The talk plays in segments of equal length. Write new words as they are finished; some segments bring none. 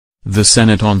The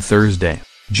Senate on Thursday,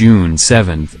 June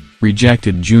 7,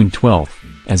 rejected June 12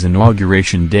 as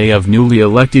inauguration day of newly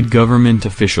elected government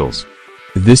officials.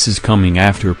 This is coming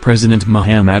after President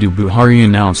Muhammadu Buhari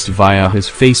announced via his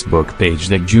Facebook page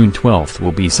that June 12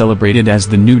 will be celebrated as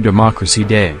the new Democracy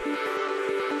Day.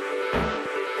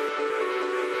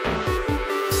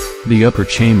 The upper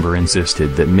chamber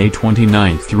insisted that May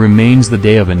 29 remains the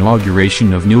day of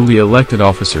inauguration of newly elected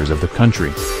officers of the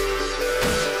country.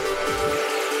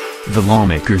 The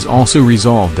lawmakers also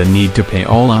resolved the need to pay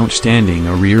all outstanding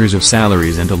arrears of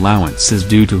salaries and allowances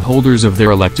due to holders of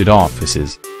their elected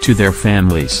offices, to their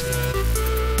families.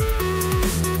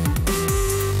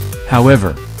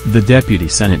 However, the Deputy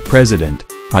Senate President,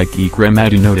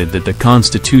 Ikemadu, noted that the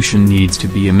Constitution needs to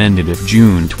be amended if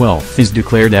June 12 is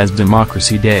declared as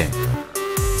Democracy Day.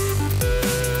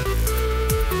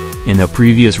 In a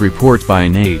previous report by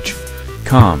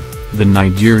inauguration, the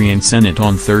Nigerian Senate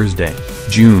on Thursday,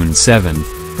 June 7,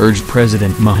 urged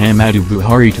President Muhammadu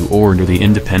Buhari to order the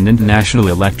Independent National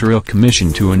Electoral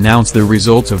Commission to announce the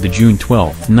results of the June 12,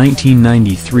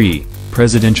 1993,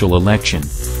 presidential election.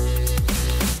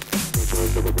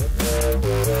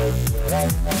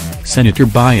 Senator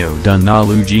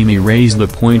Biodun Jimmy raised the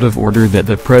point of order that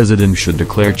the president should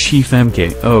declare Chief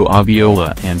Mko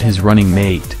Abiola and his running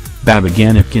mate,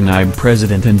 Babagana Kinaibe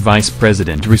president and vice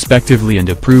president respectively, and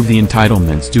approve the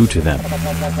entitlements due to them.